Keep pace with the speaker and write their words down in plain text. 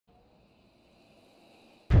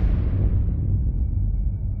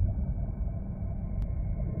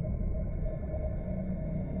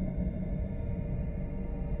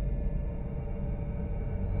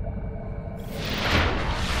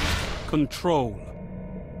Control.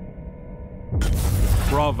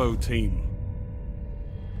 Bravo team.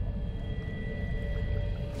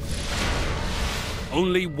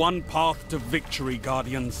 Only one path to victory,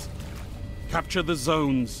 Guardians. Capture the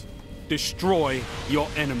zones. Destroy your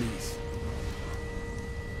enemies.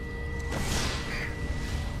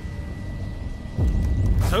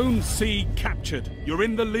 Zone C captured. You're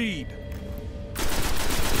in the lead.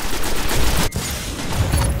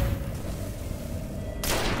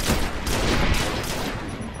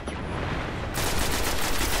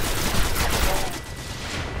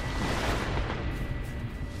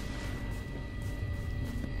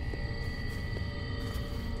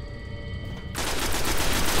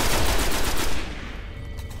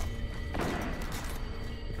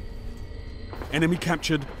 Enemy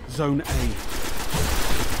captured Zone A.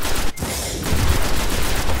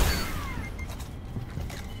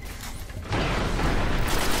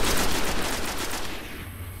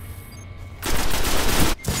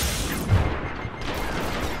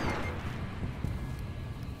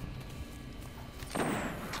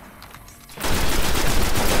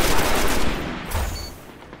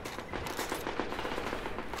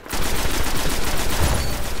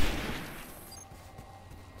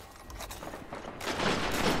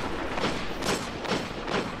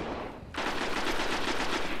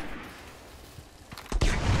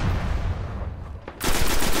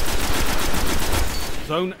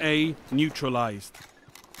 Zone A neutralized.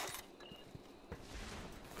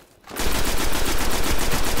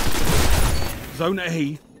 Zone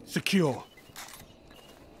A secure.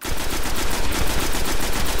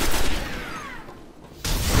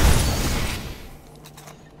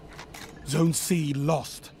 Zone C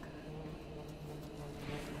lost.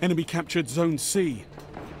 Enemy captured Zone C.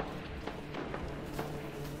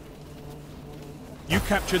 You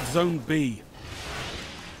captured Zone B.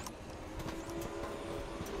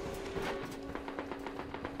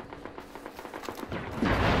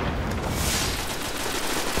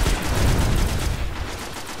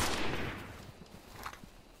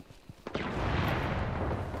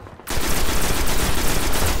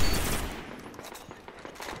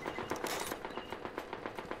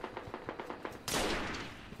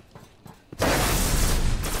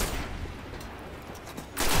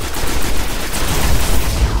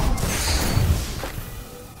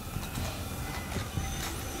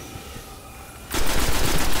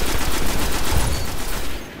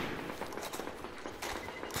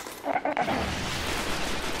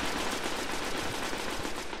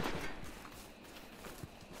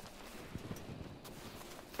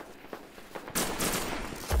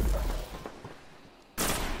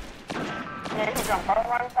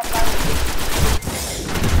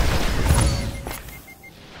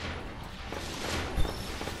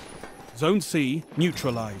 Zone C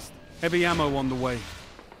neutralized. Heavy ammo on the way.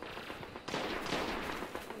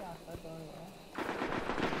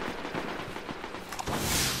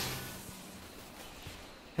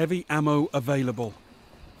 Heavy ammo available.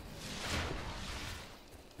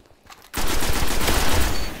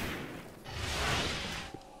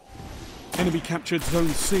 Enemy captured Zone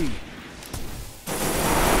C.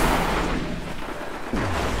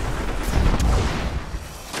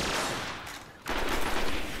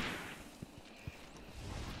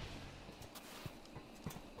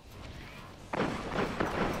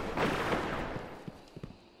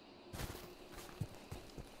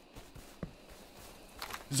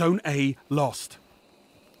 Zone A lost.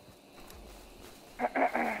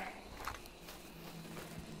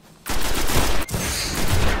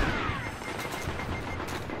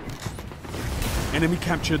 Enemy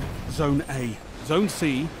captured Zone A. Zone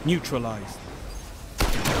C neutralized.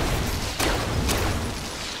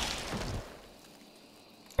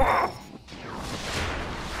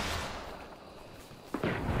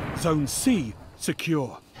 Zone C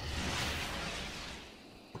secure.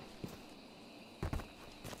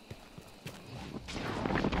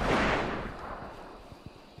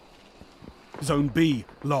 Zone B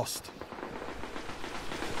lost.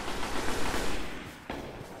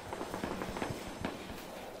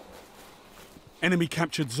 Enemy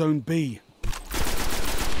captured Zone B.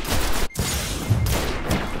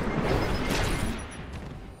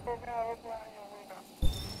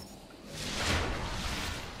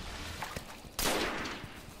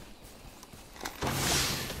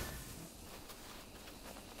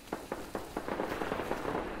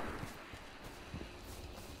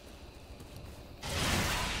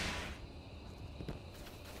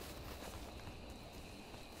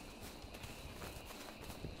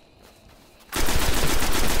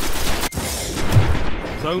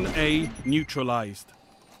 Zone A neutralized.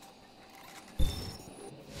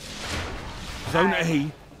 Zone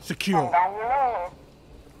A secure.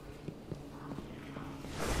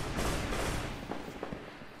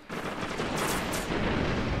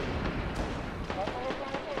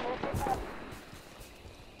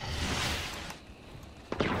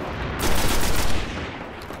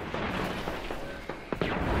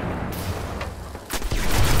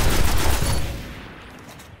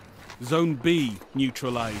 Zone B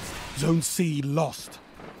neutralized. Zone C lost.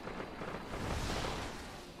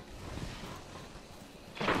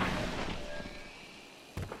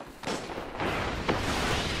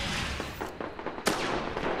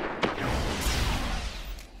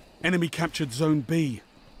 Enemy captured Zone B.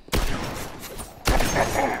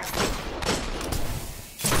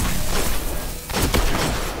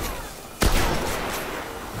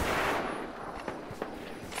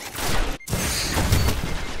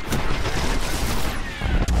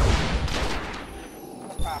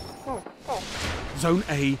 Zone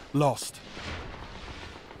A lost.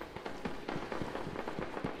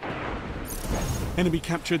 Enemy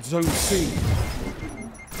captured Zone C.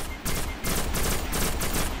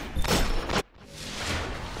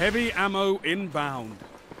 Heavy ammo inbound.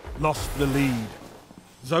 Lost the lead.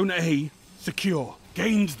 Zone A secure.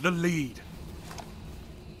 Gained the lead.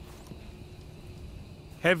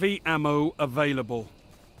 Heavy ammo available.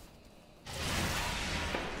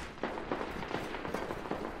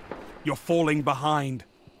 You're falling behind.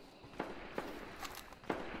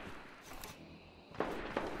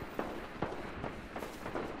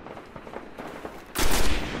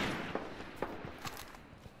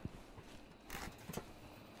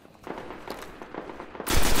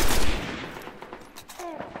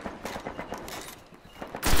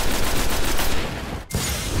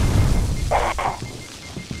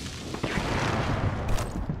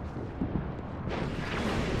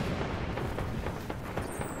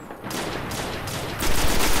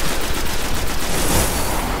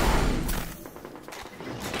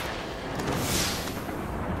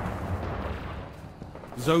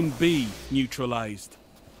 Zone B neutralized.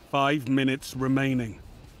 5 minutes remaining.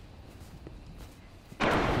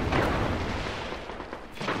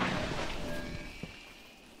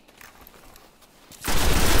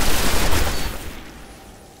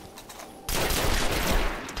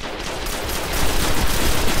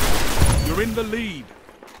 You're in the lead.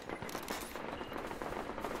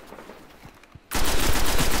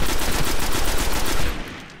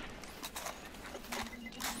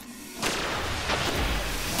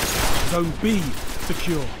 Zone B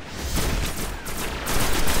secure.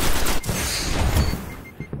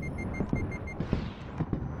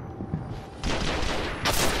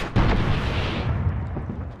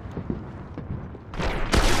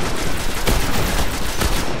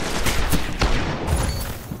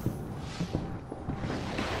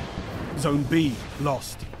 Zone B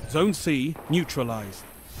lost. Zone C neutralized.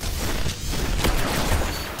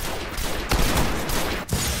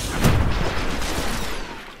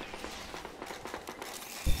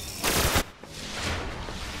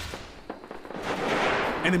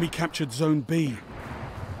 Enemy captured Zone B.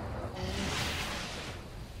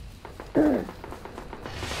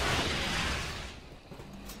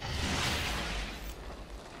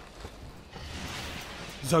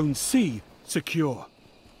 Zone C secure.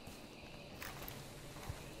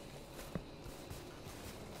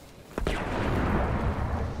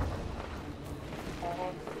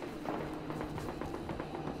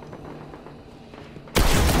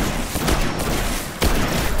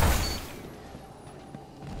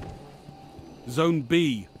 Zone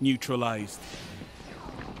B neutralized.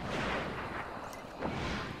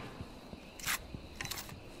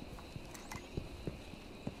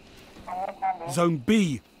 Zone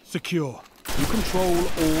B secure. You control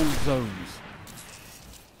all zones.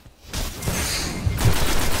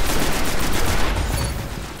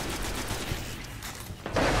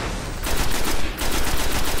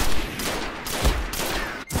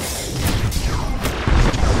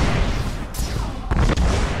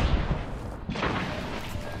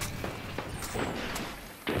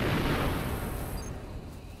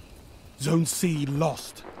 Zone C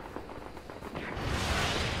lost.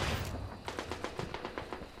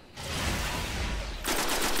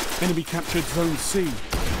 Enemy captured Zone C.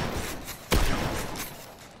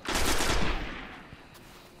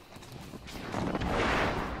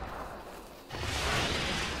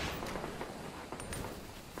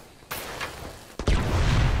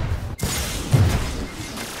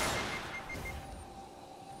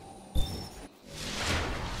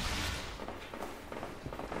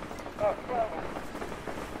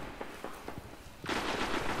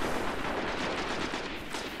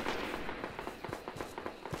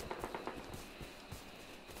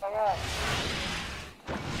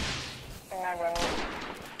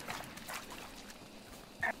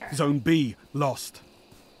 Zone B lost.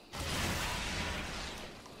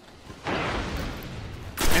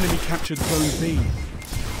 Enemy captured Zone B.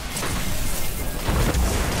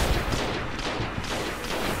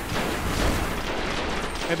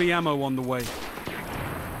 Heavy ammo on the way.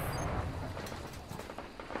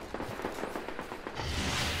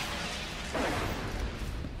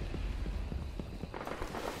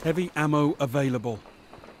 Heavy ammo available.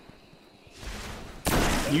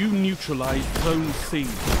 You neutralized Zone C.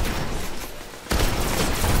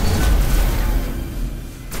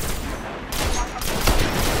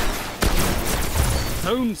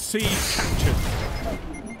 Zone C captured.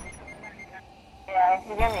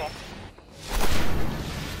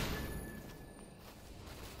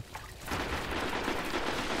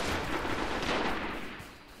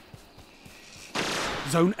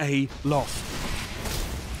 Zone A lost.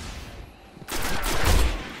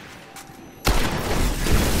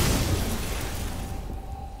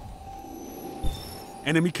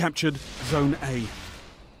 Enemy captured Zone A.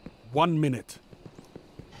 1 minute.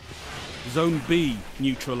 Zone B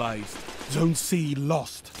neutralized. Zone C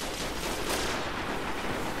lost.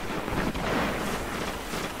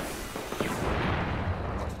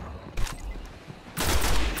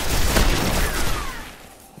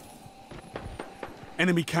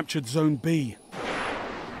 Enemy captured Zone B.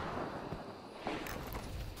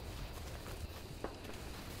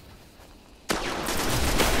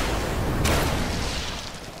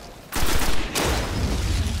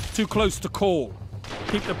 Too close to call.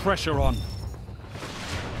 Keep the pressure on.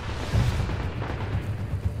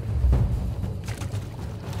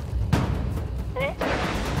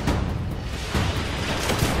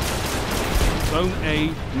 Zone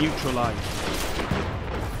A neutralized.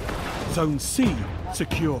 Zone C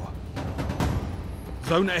secure.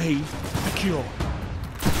 Zone A secure.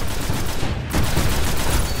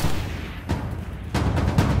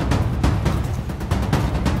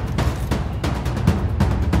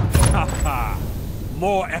 Haha!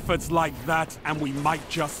 More efforts like that and we might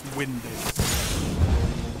just win this.